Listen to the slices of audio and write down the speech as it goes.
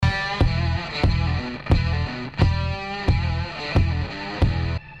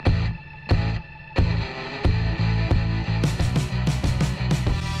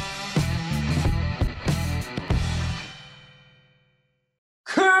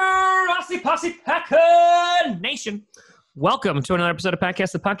Posse Packer Nation. Welcome to another episode of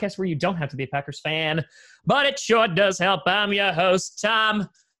Packcast, the podcast where you don't have to be a Packers fan, but it sure does help. I'm your host, Tom.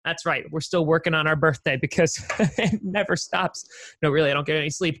 That's right. We're still working on our birthday because it never stops. No, really, I don't get any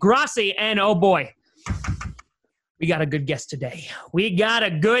sleep. Grossi, and oh boy, we got a good guest today.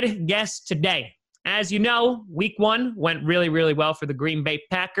 As you know, week one went really, really well for the Green Bay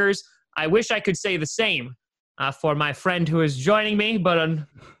Packers. I wish I could say the same for my friend who is joining me, but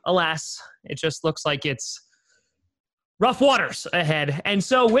alas, it just looks like it's rough waters ahead. And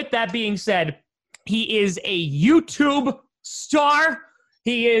so with that being said, he is a YouTube star.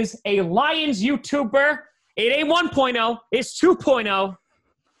 He is a Lions YouTuber. It ain't 1.0. It's 2.0.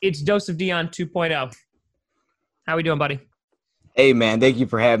 It's Dose of Dion 2.0. How we doing, buddy? Hey, man, thank you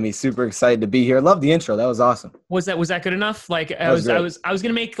for having me. Super excited to be here. Love the intro. That was awesome. Was that good enough? Like I was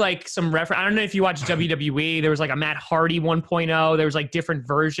gonna make like some reference. I don't know if you watch WWE. There was like a Matt Hardy 1.0. There was like different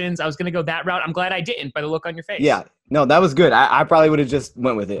versions. I was gonna go that route. I'm glad I didn't by the look on your face. Yeah, no, that was good. I probably would have just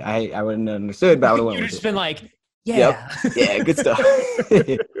went with it. I wouldn't have understood, but I would have went with it. You'd just been like, yeah, yep. Yeah, good stuff.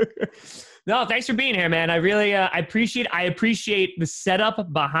 No, thanks for being here, man. I really I appreciate the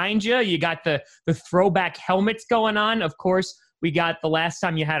setup behind you. You got the throwback helmets going on. Of course, we got the last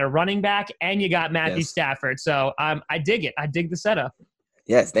time you had a running back, and you got Matthew Stafford. So I dig it. I dig the setup.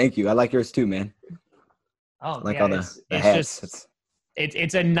 Yes, thank you. I like yours too, man. Oh, I like yeah, all the hats.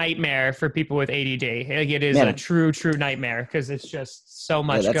 It's a nightmare for people with ADD. Like it is a true nightmare because it's just so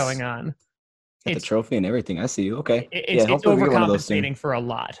much going on. Got the trophy and everything. I see you. Okay. It's overcompensating for a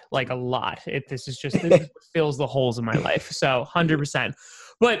lot. Like a lot. This fills the holes in my life. So 100%.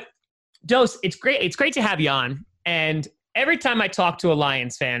 But Dose, it's great. It's great to have you on. And every time I talk to a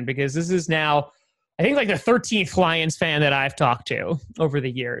Lions fan, because this is now, I think like the 13th Lions fan that I've talked to over the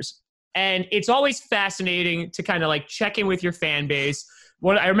years. And it's always fascinating to kind of like check in with your fan base.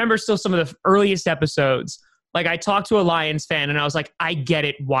 I remember still some of the earliest episodes. Like I talked to a Lions fan and I was like, I get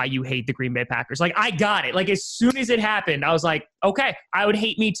it why you hate the Green Bay Packers. Like I got it. Like as soon as it happened, I was like, okay, I would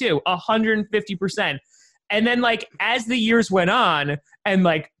hate me too, 150%. And then like as the years went on and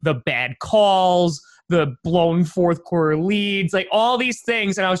like the bad calls, the blown fourth quarter leads, like all these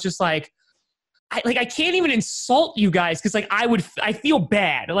things. And I was just like, I can't even insult you guys because like I feel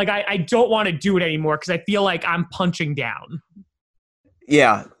bad. Like I don't want to do it anymore because I feel like I'm punching down.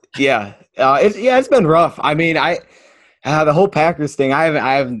 Yeah. It's been rough. I mean, the whole Packers thing.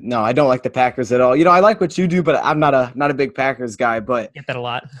 I don't like the Packers at all. You know, I like what you do, but I'm not a big Packers guy. But get that a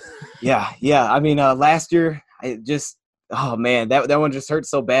lot. Yeah. I mean, last year, oh man, that one just hurt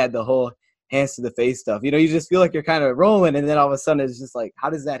so bad. The whole hands to the face stuff. You know, you just feel like you're kind of rolling, and then all of a sudden it's just like, how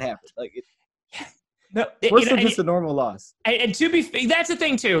does that happen? Like, worse than just a normal loss. And to be, that's the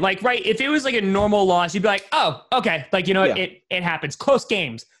thing too. Like, right, if it was like a normal loss, you'd be like, oh, okay, like it happens. Close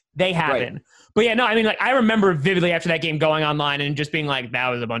games. They happen. Right. But yeah, no, I mean, like I remember vividly after that game going online and just being like, that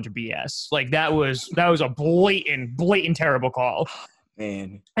was a bunch of BS. Like that was a blatant terrible call.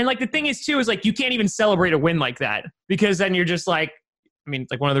 Man. And like the thing is too, is like you can't even celebrate a win like that because then you're just like, I mean,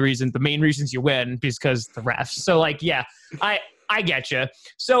 like the main reasons you win is because the refs. So like, yeah, I get you.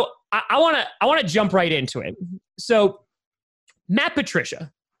 So I want to jump right into it. So Matt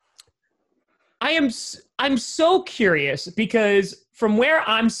Patricia, I'm so curious because from where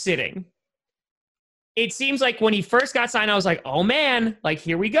I'm sitting, it seems like when he first got signed, I was like, oh man, like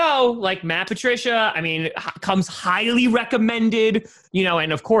here we go. Like Matt Patricia, I mean, comes highly recommended, you know,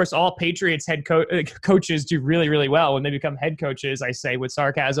 and of course all Patriots head coaches do really, really well when they become head coaches, I say with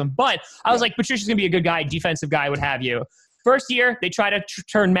sarcasm. But I was like, Patricia's going to be a good guy, defensive guy, what have you. First year, they try to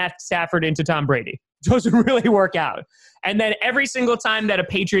turn Matt Stafford into Tom Brady. Doesn't really work out. And then every single time that a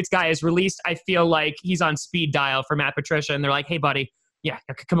Patriots guy is released, I feel like he's on speed dial for Matt Patricia. And they're like, hey, buddy, yeah,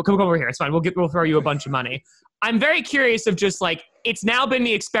 come over here. It's fine. We'll throw you a bunch of money. I'm very curious of just like, it's now been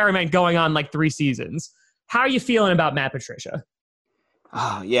the experiment going on like 3 seasons. How are you feeling about Matt Patricia?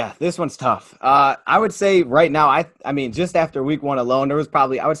 Oh, yeah, this one's tough. I would say right now, I mean, just after week one alone, there was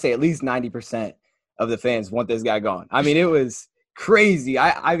probably, I would say at least 90% of the fans want this guy gone. I mean, it was crazy.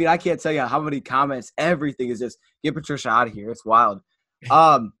 I mean, I can't tell you how many comments, everything is just, get Patricia out of here. It's wild.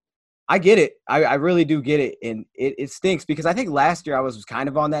 I get it. I really do get it. And it stinks because I think last year I was kind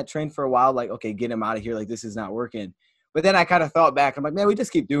of on that train for a while. Like, okay, get him out of here. Like, this is not working. But then I kind of thought back. I'm like, man, we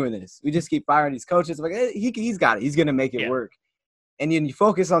just keep doing this. We just keep firing these coaches. I'm like, he's got it. He's going to make it work. And you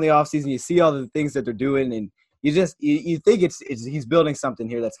focus on the offseason. You see all the things that they're doing. And you just you think he's building something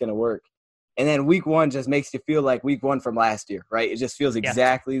here that's going to work. And then week one just makes you feel like week one from last year, right? It just feels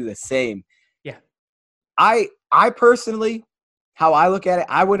exactly the same. Yeah. I personally, how I look at it,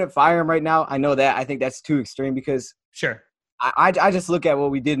 I wouldn't fire him right now. I know that. I think that's too extreme because sure, I just look at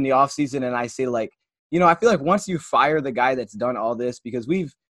what we did in the offseason and I say, like, I feel like once you fire the guy that's done all this, because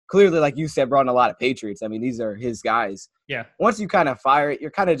we've clearly, like you said, brought in a lot of Patriots. I mean, these are his guys. Yeah. Once you kind of fire it,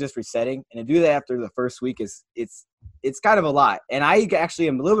 you're kind of just resetting. And to do that after the first week it's kind of a lot. And I actually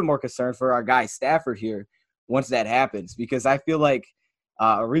am a little bit more concerned for our guy Stafford here once that happens, because I feel like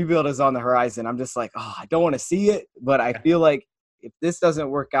a rebuild is on the horizon. I'm just like, I don't want to see it, but I feel like if this doesn't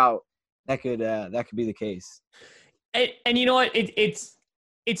work out, that could be the case. And you know what?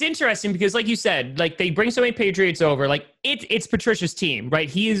 It's interesting because, like you said, like they bring so many Patriots over. Like it's Patricia's team, right?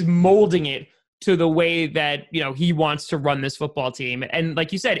 He is molding it to the way that he wants to run this football team. And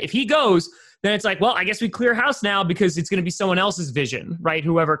like you said, if he goes, then it's like, well, I guess we clear house now because it's going to be someone else's vision, right?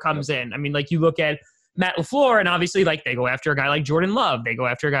 Whoever comes in. I mean, like you look at Matt LaFleur, and obviously, like they go after a guy like Jordan Love, they go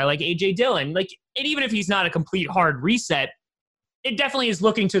after a guy like AJ Dillon. Like, and even if he's not a complete hard reset, it definitely is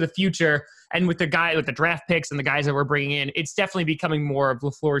looking to the future. And with the draft picks and the guys that we're bringing in, it's definitely becoming more of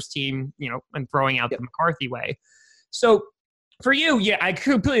LaFleur's team, and throwing out the McCarthy way. So for you, yeah, I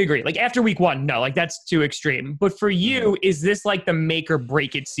completely agree. Like after week 1, no, like that's too extreme. But for you, is this like the make or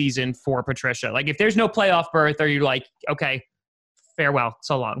break it season for Patricia? Like if there's no playoff berth, are you like, okay, farewell,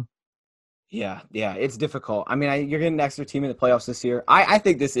 so long? Yeah, it's difficult. I mean, you're getting an extra team in the playoffs this year. I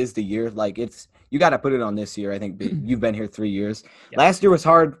think this is the year. Like you got to put it on this year. I think you've been here 3 years. Yeah. Last year was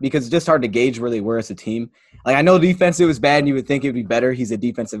hard because it's just hard to gauge where they were as a team. Like I know defense, it was bad, and you would think it would be better. He's a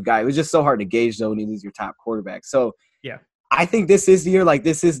defensive guy. It was just so hard to gauge though when you lose your top quarterback. So yeah, I think this is the year. Like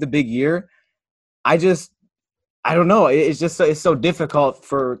this is the big year. I don't know. It's just it's so difficult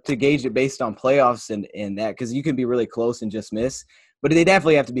to gauge it based on playoffs and that, because you can be really close and just miss. But they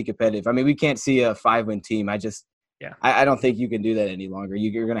definitely have to be competitive. I mean, we can't see a 5-win team. I don't think you can do that any longer.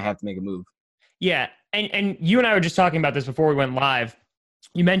 You're going to have to make a move. Yeah, and you and I were just talking about this before we went live.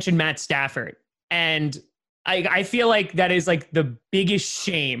 You mentioned Matt Stafford, and I feel like that is like the biggest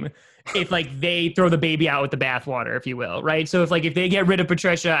shame if like they throw the baby out with the bathwater, if you will, right? So if they get rid of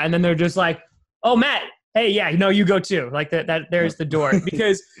Patricia and then they're just like, oh, Matt, hey, yeah, no, you go too. Like that there's the door.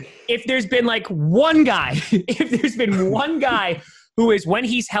 Because if there's been like one guy who is, when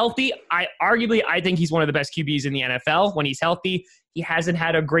he's healthy, I think he's one of the best QBs in the NFL. When he's healthy, he hasn't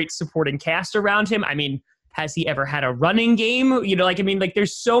had a great supporting cast around him. I mean, has he ever had a running game?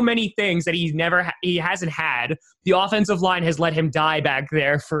 There's so many things that he hasn't had. The offensive line has let him die back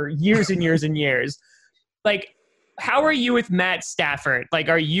there for years and years and years. Like, how are you with Matt Stafford? Like,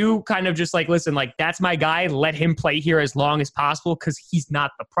 are you kind of just like, listen, like that's my guy, let him play here as long as possible because he's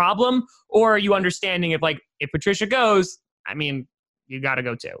not the problem? Or are you understanding if Patricia goes, I mean, you got to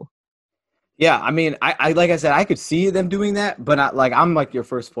go too? Yeah, I mean, I like I said, I could see them doing that, but not like I'm like your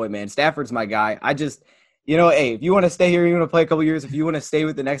first point, man. Stafford's my guy. I just, hey, if you want to stay here, you want to play a couple years, if you want to stay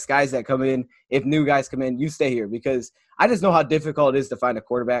with the next guys that come in, if new guys come in, you stay here, because I just know how difficult it is to find a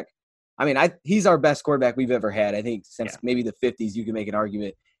quarterback. I mean, he's our best quarterback we've ever had. I think since maybe the 50s, you can make an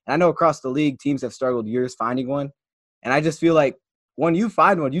argument. And I know across the league, teams have struggled years finding one. And I just feel like when you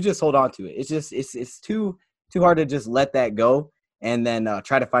find one, you just hold on to it. It's just it's too hard to just let that go and then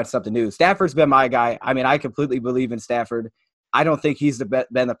try to find something new. Stafford's been my guy. I mean, I completely believe in Stafford. I don't think he's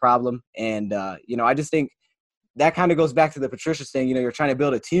been the problem. And, I just think that kind of goes back to the Patricia thing. You're trying to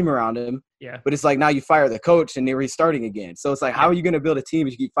build a team around him. Yeah. But it's like now you fire the coach and they're restarting again. So it's like, how are you going to build a team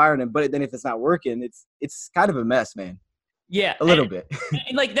if you keep firing him? But then if it's not working, it's kind of a mess, man. Yeah. A little bit.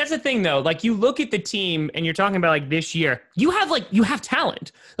 And like, that's the thing though. Like you look at the team and you're talking about like this year, you have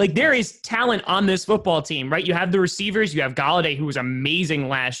talent. Like there is talent on this football team, right? You have the receivers, you have Golladay, who was amazing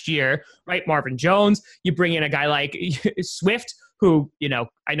last year, right? Marvin Jones, you bring in a guy like Swift, who,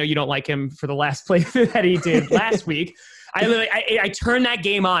 I know you don't like him for the last play that he did last week. I turned that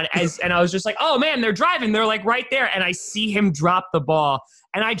game on and I was just like, oh man, they're driving. They're like right there. And I see him drop the ball,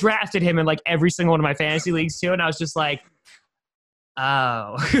 and I drafted him in like every single one of my fantasy leagues too. And I was just like,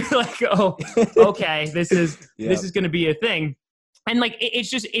 okay, this is going to be a thing. And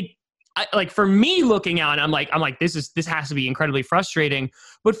like, for me looking out, I'm like, this has to be incredibly frustrating.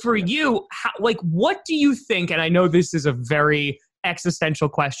 But for you, what do you think? And I know this is a very existential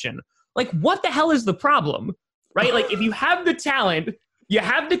question. Like, what the hell is the problem, right? Like, if you have the talent, you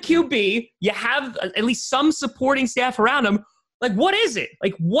have the QB, you have at least some supporting staff around them. Like, what is it?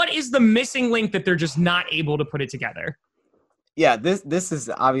 Like, what is the missing link that they're just not able to put it together? Yeah, this is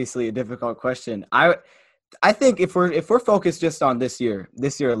obviously a difficult question. I think if we're focused just on this year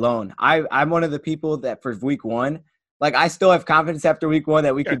alone, I'm one of the people that for week 1, like I still have confidence after week 1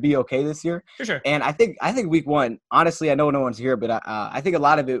 that we could be okay this year. Sure. And I think week 1, honestly, I know no one's here, but I think a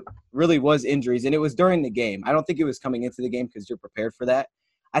lot of it really was injuries, and it was during the game. I don't think it was coming into the game because you're prepared for that.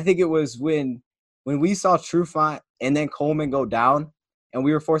 I think it was when when we saw Trufant and then Coleman go down, and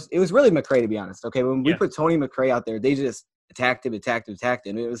we were forced. It was really McCray, to be honest. Okay, when we put Tony McCray out there, they just attacked him.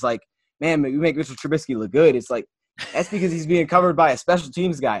 And it was like, man, we make Mitchell Trubisky look good. It's like that's because he's being covered by a special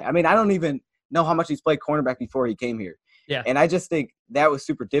teams guy. I mean, I don't even know how much he's played cornerback before he came here. Yeah, and I just think that was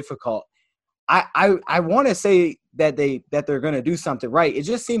super difficult. I want to say that they're going to do something right. It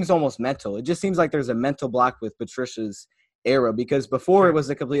just seems almost mental. It just seems like there's a mental block with Patricia's era, because before it was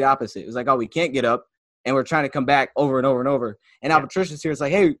the complete opposite. It was like, oh, we can't get up, and we're trying to come back over and over and over. And now Patricia's here. It's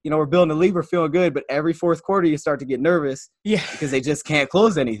like, hey, we're building the lead. We're feeling good. But every fourth quarter, you start to get nervous because they just can't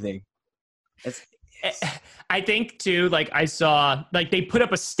close anything. I think, too, like I saw, like they put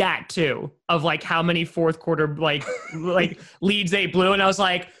up a stat, too, of like how many fourth quarter like leads they blew. And I was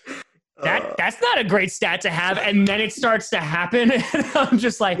like, that's not a great stat to have. And then it starts to happen. And I'm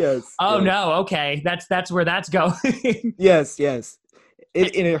just like, no, okay, that's where that's going. Yes.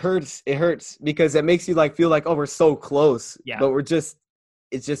 It hurts. It hurts because it makes you like feel like, oh, we're so close. Yeah. But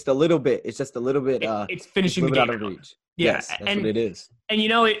it's just a little bit. It's just a little bit. It's finishing the game out of reach. Yeah, yes, that's what it is. And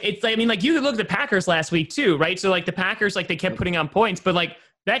it's like, I mean, like you could look at the Packers last week too, right? So like the Packers, like they kept putting on points, but like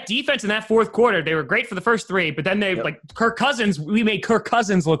that defense in that fourth quarter, they were great for the first three, but then they like Kirk Cousins. We made Kirk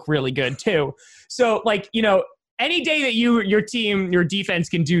Cousins look really good too. So like any day that your team, your defense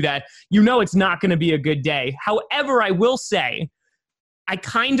can do that, it's not going to be a good day. However, I will say, I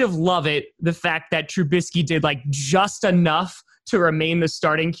kind of love it, the fact that Trubisky did like just enough to remain the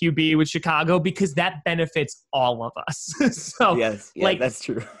starting QB with Chicago, because that benefits all of us. So that's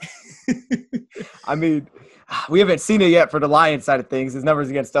true. I mean, we haven't seen it yet for the Lions side of things. His numbers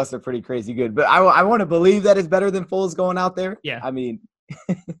against us are pretty crazy good, but I want to believe that it's better than Foles going out there. Yeah. I mean,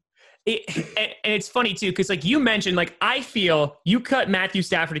 and it's funny too, because like you mentioned, like I feel you cut Matthew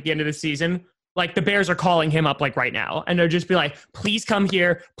Stafford at the end of the season, like the Bears are calling him up like right now, and they'll just be like, please come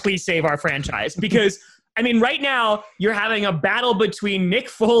here, please save our franchise. Because I mean, right now you're having a battle between Nick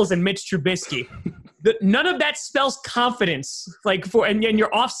Foles and Mitch Trubisky. None of that spells confidence. Like and your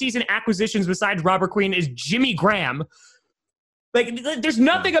offseason acquisitions besides Robert Quinn is Jimmy Graham. Like there's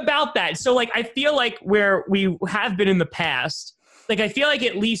nothing about that. So like I feel like where we have been in the past, like I feel like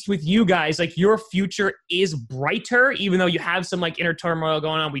at least with you guys, like your future is brighter, even though you have some like inner turmoil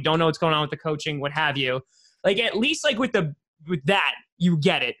going on. We don't know what's going on with the coaching, what have you. Like at least like with that, you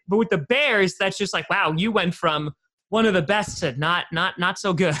get it. But with the Bears, that's just like, wow, you went from one of the best to not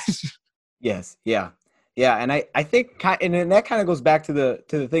so good. Yes. Yeah. And I think, and then that kind of goes back to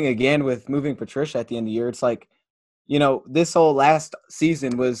the thing again with moving Patricia at the end of the year. It's like, this whole last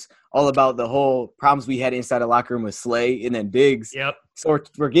season was all about the whole problems we had inside the locker room with Slay and then Diggs. Yep. So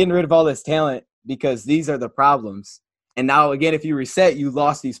we're getting rid of all this talent because these are the problems. And now again, if you reset, you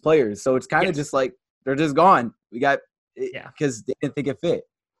lost these players. So it's kind of just like they're just gone. We got because they didn't think it fit.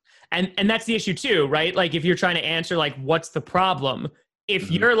 And that's the issue too, right? Like if you're trying to answer like what's the problem, if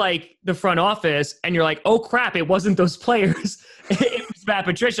you're like the front office and you're like, oh crap, it wasn't those players, it was Matt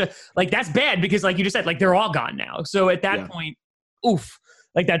Patricia, like that's bad because like you just said, like they're all gone now. So at that point, oof,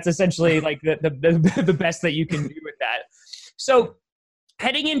 like that's essentially like the best that you can do with that. So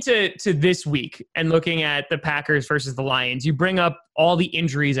heading into this week and looking at the Packers versus the Lions, you bring up all the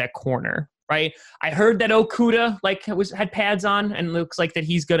injuries at corner, right? I heard that Okudah had pads on and looks like that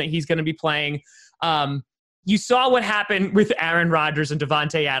he's gonna be playing. You saw what happened with Aaron Rodgers and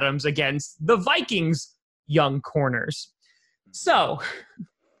Devontae Adams against the Vikings' young corners. So,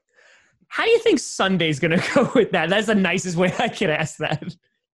 how do you think Sunday's going to go with that? That's the nicest way I could ask that.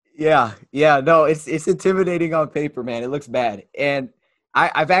 Yeah. No, it's intimidating on paper, man. It looks bad. And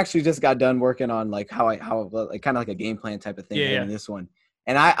I've actually just got done working on like how like kind of like a game plan type of thing in this one.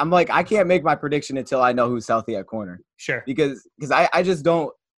 And I'm like, I can't make my prediction until I know who's healthy at corner. Sure. Because I just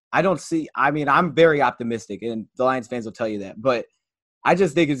don't. I don't see – I mean, I'm very optimistic, and the Lions fans will tell you that. But I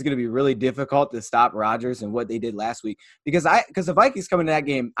just think it's going to be really difficult to stop Rodgers and what they did last week. Because the Vikings coming to that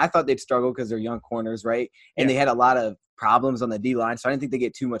game, I thought they'd struggle because they're young corners, right? And they had a lot of problems on the D-line, so I didn't think they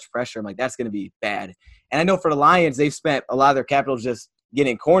get too much pressure. I'm like, that's going to be bad. And I know for the Lions, they've spent a lot of their capital just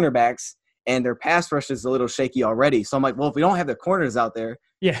getting cornerbacks, and their pass rush is a little shaky already. So I'm like, well, if we don't have the corners out there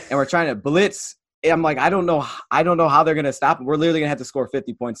and we're trying to blitz – I'm like, I don't know how they're going to stop it. We're literally going to have to score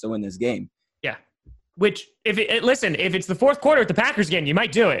 50 points to win this game. Yeah. Which, if it's the fourth quarter at the Packers game, you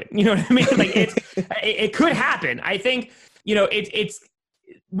might do it. You know what I mean? Like it could happen. I think, it's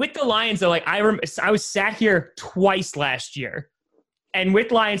with the Lions though. Like I was sat here twice last year, and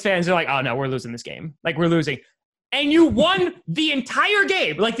with Lions fans, they're like, oh no, we're losing this game. Like we're losing. And you won the entire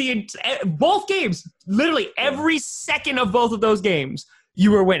game. Like both games, literally every second of both of those games,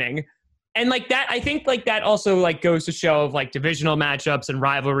 you were winning. And like that, I think like that also like goes to show of like divisional matchups and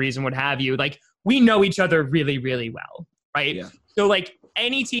rivalries and what have you. Like we know each other really, really well, right? Yeah. So like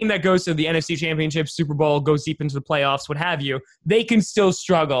any team that goes to the NFC Championship, Super Bowl, goes deep into the playoffs, what have you, they can still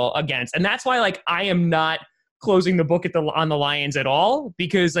struggle against. And that's why like I am not closing the book on the Lions at all,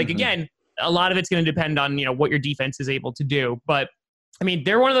 because like again, a lot of it's going to depend on, you know, what your defense is able to do. But I mean,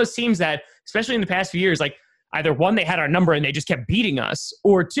 they're one of those teams that, especially in the past few years, like either one, they had our number and they just kept beating us,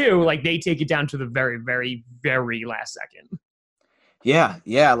 or two, like they take it down to the very, very, very last second.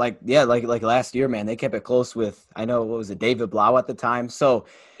 Yeah, like last year, man, they kept it close with, I know, what was it, David Blau at the time. So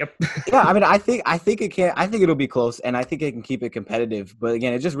Yep. yeah, I mean, I think it'll be close, and I think it can keep it competitive. But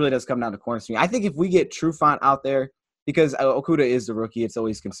again, it just really does come down to corner swing. I think if we get Trufant out there, because Okudah is the rookie, it's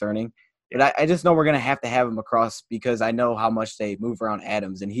always concerning. But I just know we're going to have him across, because I know how much they move around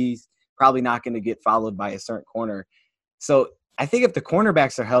Adams, and he's probably not going to get followed by a certain corner. So I think if the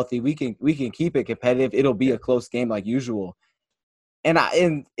cornerbacks are healthy, we can keep it competitive. It'll be a close game like usual.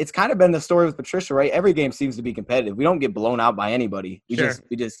 And it's kind of been the story with Patricia, right? Every game seems to be competitive. We don't get blown out by anybody.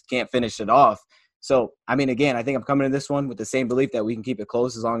 We just can't finish it off. So, I mean, again, I think I'm coming to this one with the same belief that we can keep it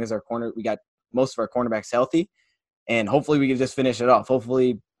close as long as we got most of our cornerbacks healthy, and hopefully we can just finish it off.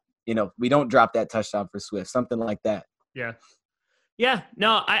 Hopefully, you know, we don't drop that touchdown for Swift, something like that. Yeah. Yeah,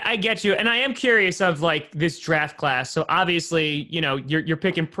 no, I get you. And I am curious of like this draft class. So obviously, you know, you're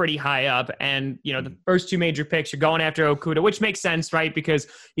picking pretty high up, and, you know, the first two major picks, you're going after Okudah, which makes sense, right? Because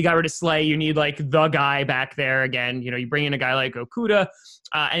you got rid of Slay. You need like the guy back there again. You know, you bring in a guy like Okudah,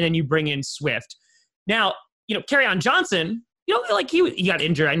 and then you bring in Swift. Now, you know, Kerryon Johnson, you know, like he got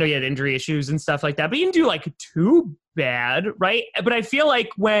injured. I know he had injury issues and stuff like that, but he didn't do like too bad, right? But I feel like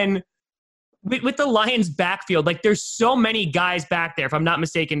when with the Lions backfield, like there's so many guys back there. If I'm not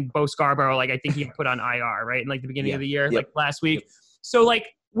mistaken, Bo Scarborough, like I think he put on IR, right? In like the beginning of the year, like last week. So like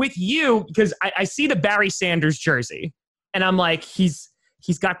with you, because I see the Barry Sanders jersey, and I'm like, he's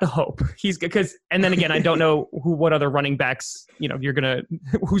got the hope. And then again, I don't know what other running backs, you know,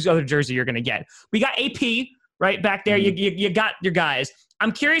 whose other jersey you're gonna get. We got AP right back there. You got your guys.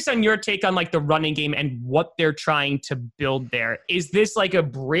 I'm curious on your take on like the running game and what they're trying to build there. Is this like a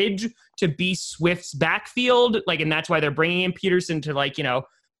bridge to be Swift's backfield? Like, and that's why they're bringing in Peterson to like, you know,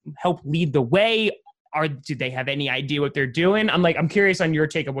 help lead the way? Or do they have any idea what they're doing? I'm curious on your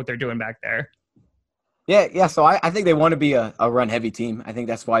take of what they're doing back there. Yeah. So I think they want to be a run-heavy team. I think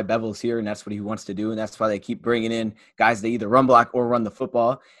that's why Bevel's here, and that's what he wants to do, and that's why they keep bringing in guys that either run block or run the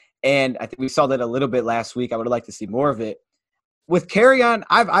football. And I think we saw that a little bit last week. I would like to see more of it. With Kerryon,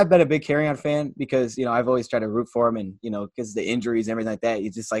 I've been a big Kerryon fan because, you know, I've always tried to root for him, and, you know, because the injuries and everything like that,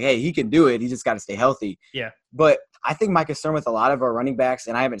 he's just like, hey, he can do it. He just got to stay healthy. Yeah. But I think my concern with a lot of our running backs,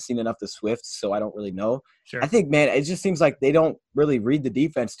 and I haven't seen enough to Swift, so I don't really know. Sure. I think, man, it just seems like they don't really read the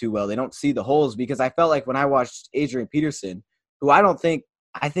defense too well. They don't see the holes, because I felt like when I watched Adrian Peterson, who I think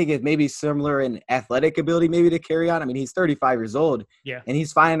is maybe similar in athletic ability maybe to Kerryon. I mean, he's 35 years old. Yeah. And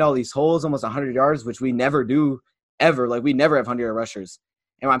he's finding all these holes, almost 100 yards, which we never do ever. Like, we never have 100-yard rushers.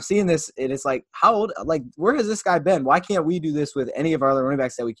 And I'm seeing this, and it's like, how old? Like, where has this guy been? Why can't we do this with any of our other running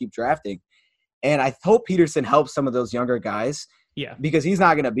backs that we keep drafting? And I hope Peterson helps some of those younger guys. Yeah. Because he's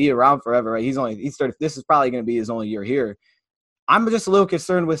not going to be around forever, right? He's 30. This is probably going to be his only year here. I'm just a little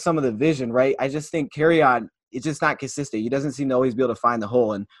concerned with some of the vision, right? I just think Kerryon, it's just not consistent. He doesn't seem to always be able to find the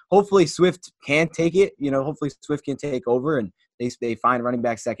hole. And hopefully Swift can take it. You know, hopefully Swift can take over, and they find running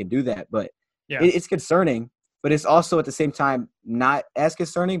backs that can do that. But it's concerning. But it's also at the same time not as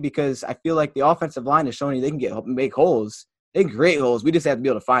concerning, because I feel like the offensive line is showing you they can make holes. They can create holes. We just have to be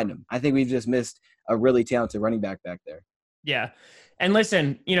able to find them. I think we've just missed a really talented running back there. Yeah. And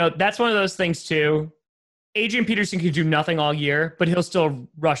listen, you know, that's one of those things too. Adrian Peterson could do nothing all year, but he'll still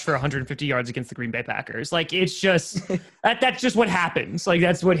rush for 150 yards against the Green Bay Packers. Like, it's just that's just what happens. Like,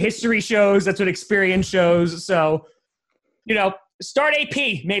 that's what history shows. That's what experience shows. So, you know, start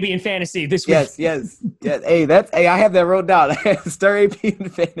AP maybe in fantasy this week. Yes. Hey, I have that wrote down. Start AP in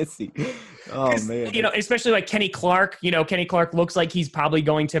fantasy. Oh man. You know, especially like Kenny Clark. You know, Kenny Clark looks like he's probably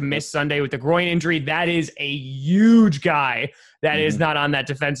going to miss Sunday with the groin injury. That is a huge guy that is not on that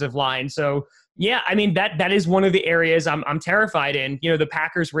defensive line. So yeah, I mean, that is one of the areas I'm terrified in. You know, the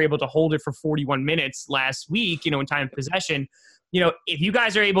Packers were able to hold it for 41 minutes last week, you know, in time of possession. You know, if you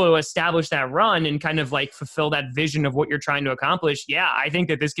guys are able to establish that run and kind of like fulfill that vision of what you're trying to accomplish, yeah, I think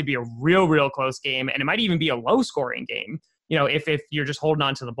that this could be a real, real close game. And it might even be a low scoring game, you know, if you're just holding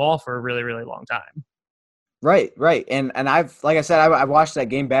on to the ball for a really, really long time. Right. And like I said, I watched that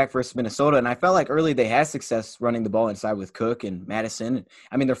game back versus Minnesota, and I felt like early they had success running the ball inside with Cook and Madison.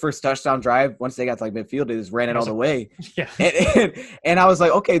 I mean, their first touchdown drive, once they got to like midfield, they just ran it all the way. Yeah. And I was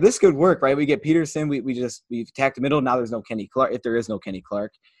like, okay, this could work, right? We get Peterson, we attack the middle. Now there's no Kenny Clark, if there is no Kenny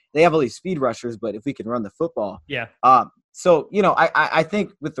Clark. they have all these speed rushers, but if we can run the football. Yeah. So, I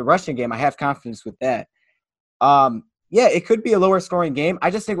think with the rushing game, I have confidence with that. Yeah, it could be a lower scoring game.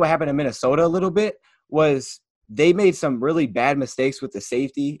 I just think what happened in Minnesota a little bit was they made some really bad mistakes with the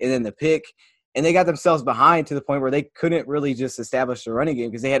safety and then the pick, and they got themselves behind to the point where they couldn't really just establish the running game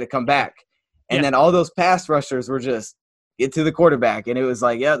because they had to come back. And then all those pass rushers were just get to the quarterback, and it was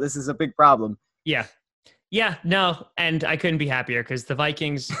like, yeah, this is a big problem. Yeah. Yeah, no, and I couldn't be happier because the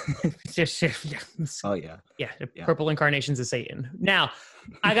Vikings just Oh yeah. Yeah, purple incarnations of Satan. Now,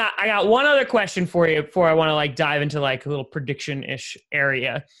 I got one other question for you before I want to like dive into like a little prediction-ish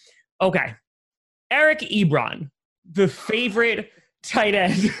area. Okay. Eric Ebron, the favorite tight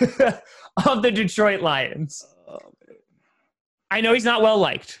end of the Detroit Lions. Oh, man. I know he's not well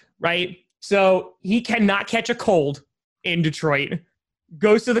liked, right? So he cannot catch a cold in Detroit.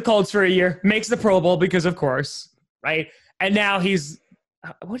 Goes to the Colts for a year, makes the Pro Bowl because of course, right? And now he's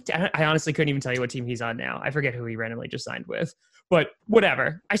I honestly couldn't even tell you what team he's on now. I forget who he randomly just signed with, but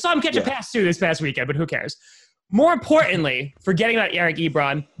whatever. I saw him catch a pass too this past weekend, but who cares? More importantly, forgetting about Eric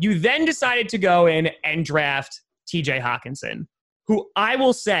Ebron, you then decided to go in and draft TJ Hawkinson, who I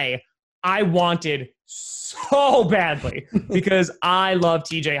will say I wanted so badly because I love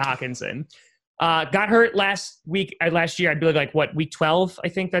TJ Hawkinson. Got hurt last year. I believe week 12. I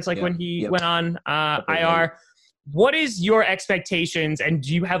think that's when he went on IR. What is your expectations, and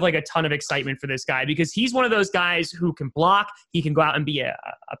do you have like a ton of excitement for this guy? Because he's one of those guys who can block. He can go out and be a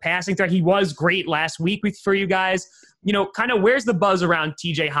passing threat. He was great last week for you guys. Kind of where's the buzz around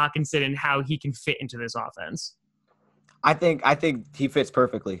TJ Hawkinson and how he can fit into this offense? I think he fits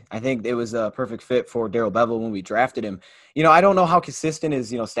perfectly. I think it was a perfect fit for Darrell Bevell when we drafted him. I don't know how consistent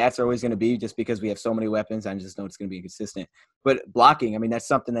his, stats are always going to be just because we have so many weapons. I just know it's going to be consistent. But blocking, I mean, that's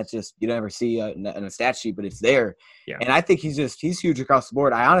something that's just you never see in a stat sheet, but it's there. Yeah. And I think he's huge across the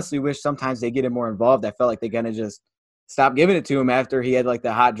board. I honestly wish sometimes they get him more involved. I felt like they kind of just stopped giving it to him after he had like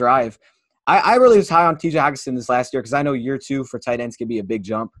the hot drive. I really was high on TJ Hawkinson this last year because I know year 2 for tight ends can be a big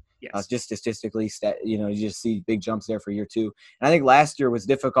jump. Yes. Just statistically, you just see big jumps there for year 2. And I think last year was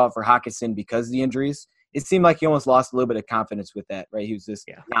difficult for Hawkinson because of the injuries. It seemed like he almost lost a little bit of confidence with that, right? He was just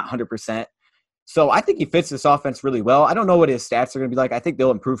not 100%. So I think he fits this offense really well. I don't know what his stats are going to be like. I think they'll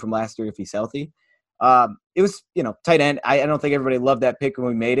improve from last year if he's healthy. It was, tight end. I don't think everybody loved that pick when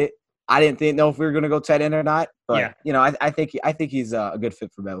we made it. I didn't know if we were going to go tight end or not. But, I think he's a good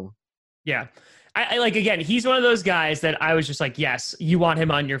fit for Bevel. Yeah. I again, he's one of those guys that I was just like, yes, you want him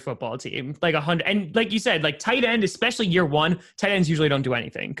on your football team. Like 100. And like you said, like tight end, especially year 1, tight ends usually don't do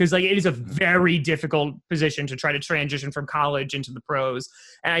anything because like it is a very difficult position to try to transition from college into the pros.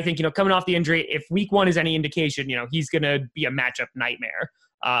 And I think, coming off the injury, if week 1 is any indication, he's going to be a matchup nightmare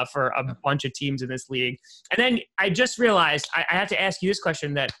for a bunch of teams in this league. And then I just realized I have to ask you this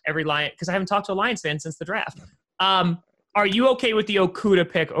question that every Lion, because I haven't talked to a Lions fan since the draft. Are you okay with the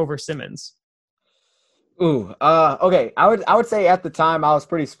Okudah pick over Simmons? Ooh, okay. I would say at the time I was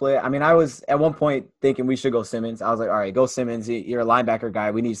pretty split. I mean, I was at one point thinking we should go Simmons. I was like, all right, go Simmons. You're a linebacker guy.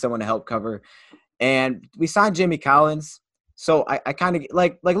 We need someone to help cover. And we signed Jamie Collins. So I kind of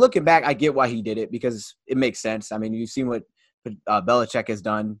like looking back, I get why he did it because it makes sense. I mean, you've seen what Belichick has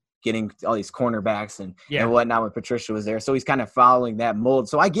done, getting all these cornerbacks and whatnot when Patricia was there. So he's kind of following that mold.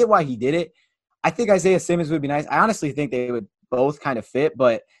 So I get why he did it. I think Isaiah Simmons would be nice. I honestly think they would both kind of fit,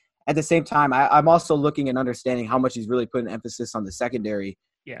 but at the same time, I'm also looking and understanding how much he's really putting emphasis on the secondary.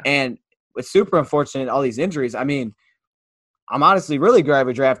 Yeah. And it's super unfortunate, all these injuries. I mean, I'm honestly really glad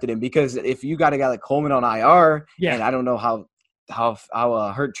we drafted him because if you got a guy like Coleman on IR, and I don't know how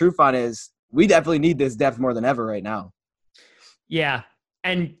hurt Trufant is, we definitely need this depth more than ever right now. Yeah.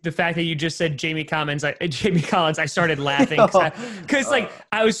 And the fact that you just said Jamie Collins, I started laughing because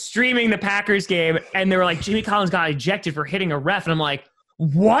I was streaming the Packers game and they were like, Jamie Collins got ejected for hitting a ref. And I'm like,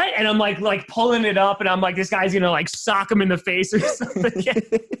 what? And I'm like pulling it up and I'm like, this guy's going to like sock him in the face or something.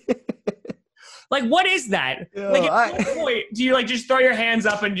 Like, what is that? Like, at what point do you like just throw your hands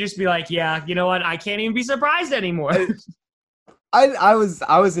up and just be like, yeah, you know what? I can't even be surprised anymore. I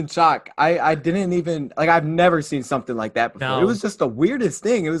was in shock. I didn't even I've never seen something like that before. No. It was just the weirdest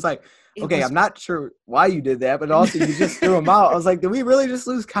thing. It was like, okay, I'm not sure why you did that, but also you just threw him out. I was like, did we really just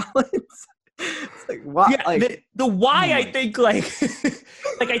lose Collins? It's like, why? Yeah, the why I think I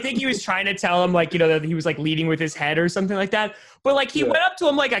think he was trying to tell him that he was like leading with his head or something like that. But he went up to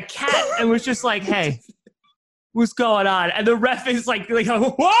him like a cat and was just like, hey, what's going on? And the ref is like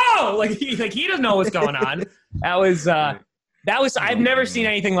whoa, he doesn't know what's going on. That was I've never seen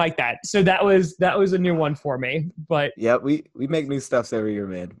anything like that. So that was a new one for me. But yeah, we make new stuffs every year,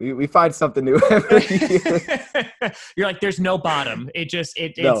 man. We find something new every year. You're like, there's no bottom.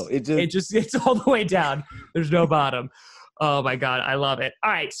 It's all the way down. There's no bottom. Oh my God, I love it. All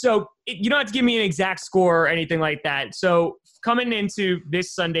right, so you don't have to give me an exact score or anything like that. So coming into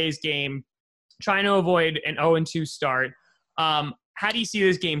this Sunday's game, trying to avoid an 0-2 start, how do you see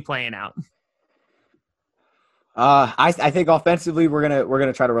this game playing out? I think offensively we're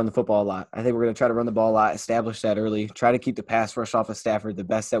gonna try to run the football a lot. I think we're gonna try to run the ball a lot, establish that early, try to keep the pass rush off of Stafford the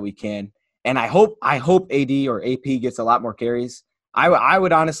best that we can. And I hope AD or AP gets a lot more carries. I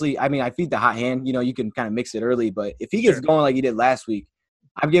would honestly, I mean, I feed the hot hand. You know, you can kind of mix it early, but if he gets going like he did last week,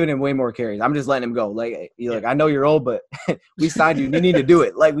 I'm giving him way more carries. I'm just letting him go. Like, I know you're old, but we signed you. You need to do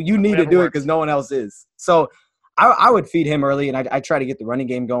it. Like, you need to do it because no one else is. So I would feed him early, and I try to get the running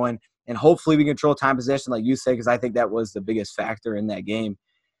game going, and hopefully we control time possession, like you said, because I think that was the biggest factor in that game.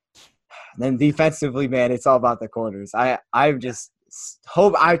 And then defensively, man, it's all about the corners. I just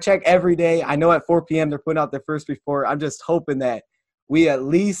hope – I check every day. I know at 4 p.m. they're putting out their first report. I'm just hoping that we at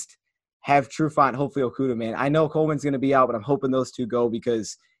least have Trufant, hopefully Okudah, man. I know Coleman's going to be out, but I'm hoping those two go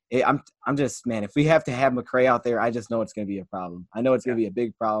because I'm just, man, if we have to have McCray out there, I just know it's going to be a problem. I know it's going to be a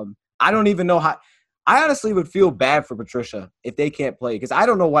big problem. I don't even know how – I honestly would feel bad for Patricia if they can't play because I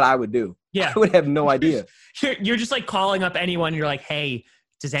don't know what I would do. Yeah. I would have no idea. You're just like calling up anyone. You're like, hey,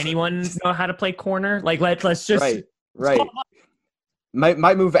 does anyone know how to play corner? Like, let's just – Right.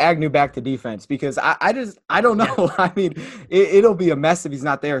 Might move Agnew back to defense because I don't know. Yeah. I mean, it'll be a mess if he's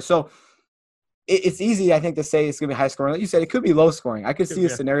not there. So it's easy, I think, to say it's going to be high scoring. Like you said, it could be low scoring. I could see a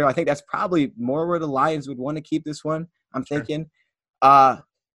scenario. I think that's probably more where the Lions would want to keep this one, I'm thinking.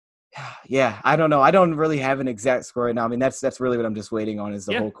 Yeah, I don't know. I don't really have an exact score right now. I mean, that's really what I'm just waiting on is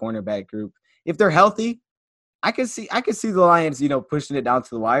the whole cornerback group. If they're healthy, I could see the Lions, pushing it down to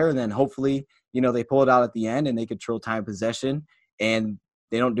the wire, and then hopefully, they pull it out at the end and they control time possession. And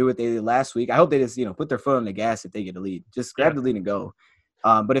they don't do what they did last week. I hope they just, put their foot on the gas if they get a lead. Just grab the lead and go.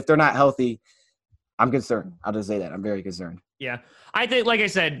 But if they're not healthy, I'm concerned. I'll just say that. I'm very concerned. Yeah. I think, like I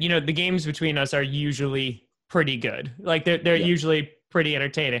said, the games between us are usually pretty good. Like, they're usually pretty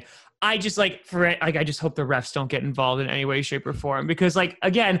entertaining. I just, I just hope the refs don't get involved in any way, shape, or form. Because,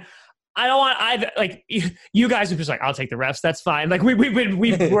 again, I don't want you guys are just like, I'll take the refs. That's fine. Like,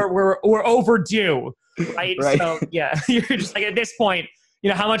 we're overdue. Right. So yeah, you're just like, at this point,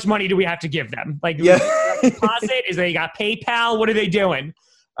 how much money do we have to give them? Like, deposit? Is they got PayPal? What are they doing?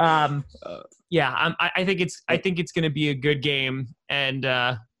 I think it's going to be a good game, and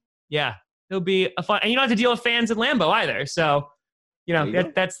it'll be a fun. And you don't have to deal with fans in Lambeau either. So,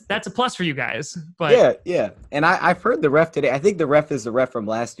 that's a plus for you guys. But yeah. And I've heard the ref today. I think the ref is the ref from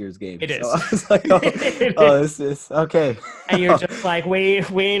last year's game. It is. So I was like, this is okay. And you're just like, wait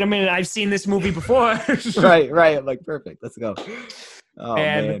a minute. I've seen this movie before. Right. I'm like, perfect. Let's go. Oh,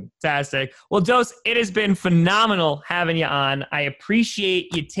 fantastic. Man. Well, Dos, it has been phenomenal having you on. I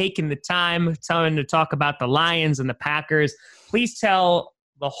appreciate you taking the time to talk about the Lions and the Packers. Please tell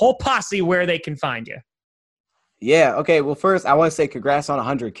the whole posse where they can find you. Yeah. Okay. Well, first, I want to say congrats on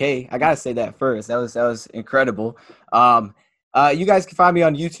 100K. I got to say that first. That was incredible. You guys can find me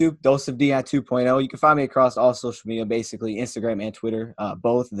on YouTube, Dose of Dion 2.0. You can find me across all social media, basically Instagram and Twitter,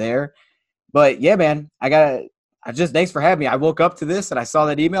 both there. But yeah, man, thanks for having me. I woke up to this and I saw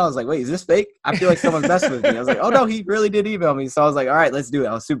that email. I was like, wait, is this fake? I feel like someone's messing with me. I was like, oh no, he really did email me. So I was like, all right, let's do it.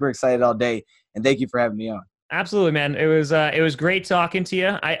 I was super excited all day. And thank you for having me on. Absolutely, man. It was great talking to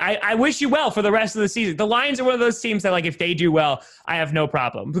you. I wish you well for the rest of the season. The Lions are one of those teams that, if they do well, I have no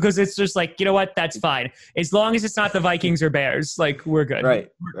problem because it's just like, you know what? That's fine. As long as it's not the Vikings or Bears, we're good. Right.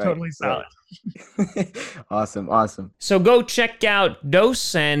 We're totally solid. Right. Awesome. So go check out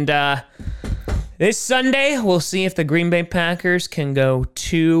Dose, and this Sunday, we'll see if the Green Bay Packers can go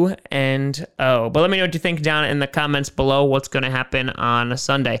 2-0. But let me know what you think down in the comments below what's going to happen on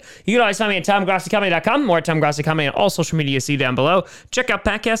Sunday. You can always find me at TomGrossiComedy.com or Tom Grossi Comedy on all social media. See down below. Check out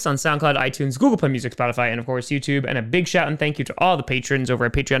podcasts on SoundCloud, iTunes, Google Play Music, Spotify, and of course YouTube. And a big shout and thank you to all the patrons over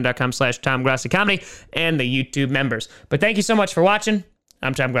at patreon.com/TomGrossiComedy and the YouTube members. But thank you so much for watching.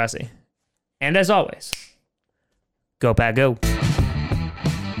 I'm Tom Grossi. And as always, go Pack Go.